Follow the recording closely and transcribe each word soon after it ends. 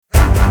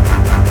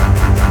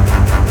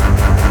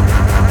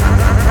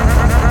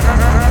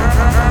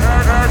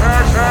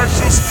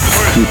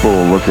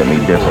People looked at me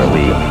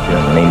differently,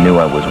 and they knew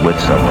I was with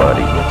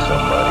somebody.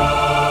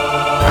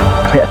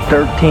 At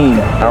 13,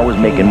 I was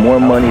making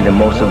more money than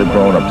most of the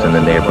grown-ups in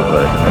the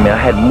neighborhood. I mean, I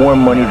had more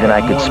money than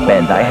I could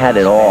spend. I had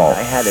it all.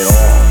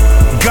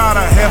 Got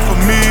a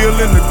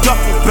 $500,000 in the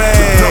duffle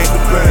bag.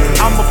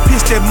 I'ma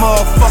pitch that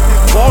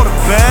motherfucking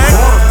quarterback.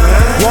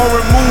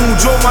 Warren Moon,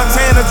 Joe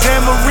Montana,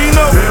 Jan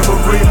Marino.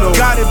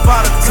 Got it by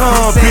the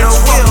ton, bitch. Wheels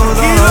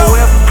on the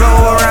whip go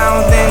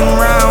around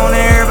and round.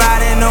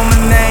 Everybody know my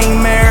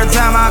name every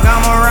time I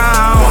come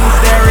around.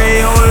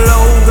 Stereo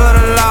low, good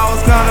the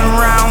laws coming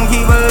round.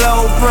 Keep a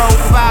low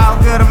profile,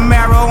 good the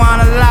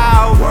marijuana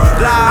loud.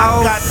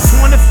 I got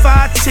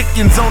 25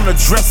 chickens on the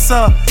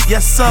dresser,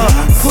 yes sir.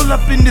 Pull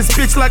up in this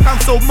bitch like I'm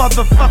so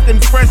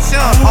motherfucking fresh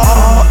up.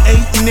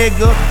 Eight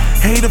nigga,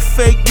 hate a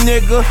fake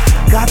nigga.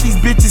 Got these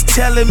bitches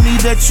telling me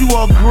that you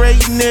a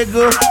great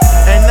nigga.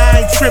 And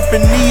I ain't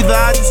tripping neither,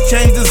 I just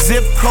changed the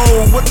zip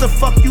code. What the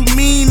fuck you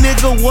mean,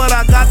 nigga? What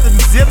I got them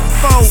zip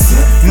for?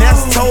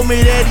 Ness told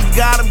me that he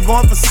got him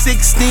going for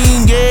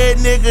 16. Yeah,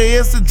 nigga,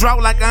 it's a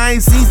drought like I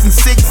ain't seen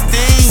since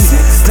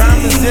 16.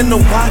 Diamonds in the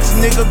watch,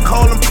 nigga,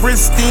 call him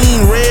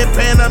pristine. Red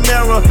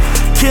Panamera,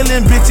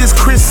 killing bitches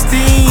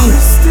Christine.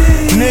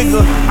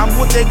 Nigga, I'm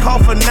what they call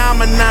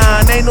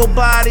phenomenon. Ain't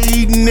nobody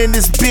eating in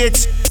this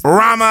bitch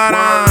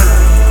Ramadan.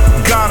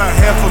 Got a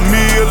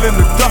 $500,000 in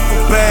the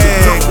duffle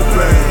bag.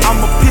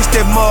 I'ma pitch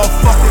that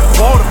motherfucking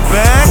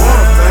quarterback.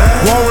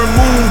 Warren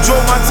Moon, Joe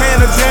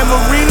Montana, Jan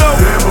Marino.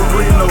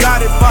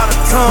 Got it by the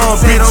ton,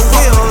 bitch.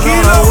 Wheels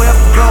on the whip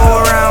go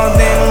around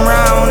and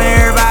round.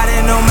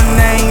 Everybody know my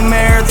name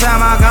every time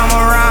I come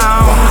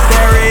around.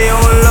 Stereo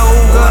low,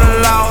 good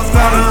the laws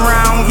coming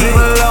round. Keep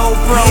a low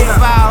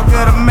profile,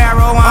 good the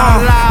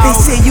marijuana loud. They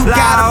say you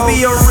gotta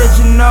be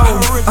original.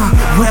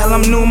 Well,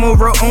 I'm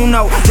numero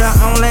uno. The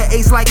only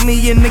ace like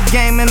me in the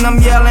game, and I'm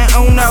yelling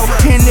uno.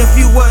 And if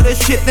you were the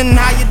shit, then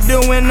how you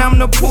doing? I'm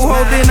the pool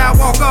hole. Then I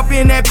walk up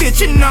in that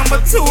bitch and number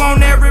 2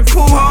 on every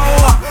pool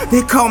hole.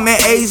 They call me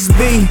Ace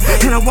B,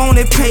 and I want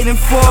it paid in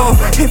full.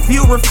 If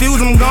you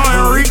refuse, I'm going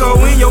Rico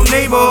in your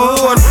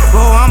neighborhood.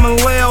 Oh, I'm a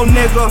well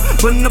nigga,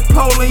 but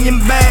Napoleon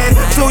bad.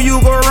 So you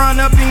go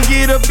run up and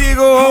get a big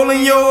hole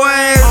in your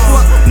ass.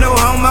 No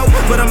homo,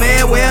 but I'm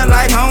well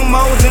like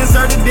homos.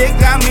 Insert the dick,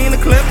 I mean the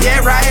clip, yeah,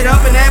 right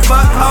up in that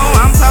butthole.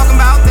 I'm talking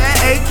about that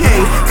AK,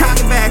 cock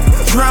it back,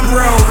 drum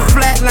roll,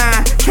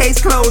 flatline, case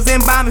closed,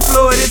 embalming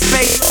fluid, it's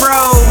fake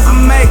froze.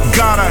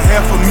 Got a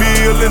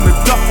 $500,000 in the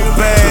duffel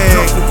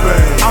bag.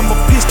 I'ma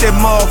pitch that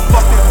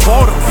motherfucking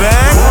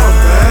quarterback.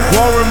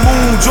 Warren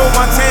Moon, Joe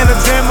Montana,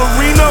 Jan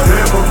Marino.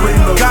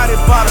 Got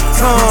it by the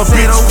ton,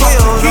 bitch. Wheels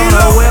on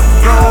the whip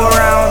go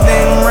around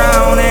and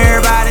round.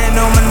 Everybody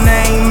know my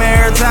name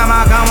every time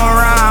I come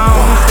around.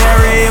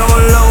 Stereo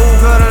low,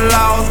 good the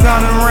laws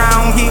coming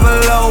round. Keep a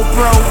low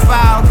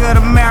profile, good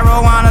the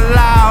marijuana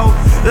loud.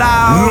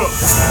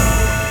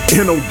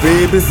 You know,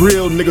 baby,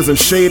 real niggas and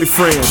shady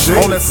friends.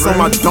 All that's on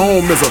my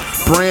dome is a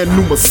brand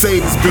new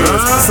Mercedes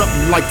Benz.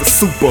 Something like the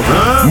super.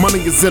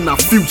 Money is in our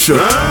future.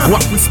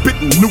 Guap, we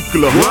spitting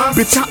nuclear.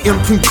 Bitch, I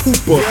am King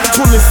Cooper.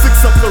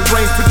 26 up the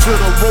range, picture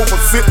the rover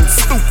sitting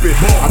stupid.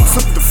 I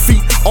took the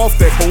feet off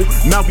that hoe,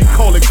 now we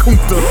call it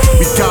Kunta.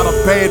 We got a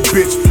bad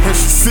bitch, and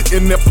she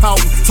sitting there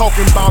pouting,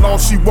 talking about all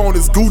she want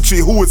is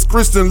Gucci. Who is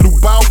Christian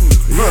Louboutin?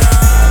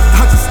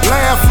 I just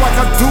laugh like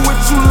I do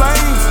with you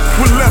lames.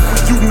 We're left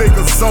with you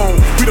niggas on.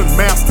 We done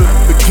mastered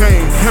the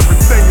game.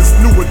 Everything is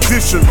new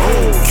edition.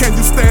 Can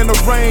you stand the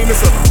rain?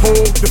 It's a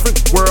whole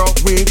different world.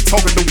 We ain't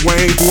talking to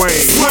Wayne.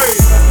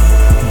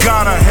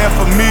 Got a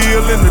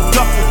 $500,000 in the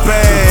duffel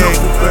bag.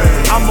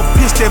 I'ma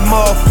pitch that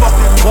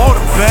motherfucking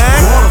quarterback.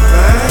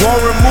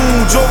 Warren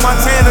Moon, Joe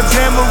Montana,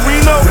 Jan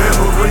Marino.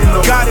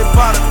 Got it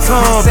by the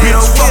ton, bitch.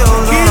 Wheels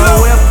on the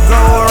whip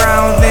go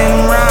around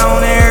and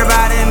round.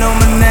 Everybody know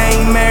my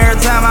name every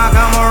time I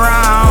come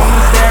around.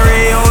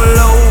 Stereo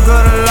low,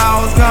 good the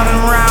laws coming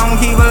round.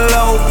 Keep a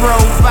low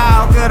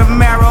profile, good the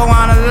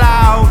marijuana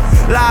loud.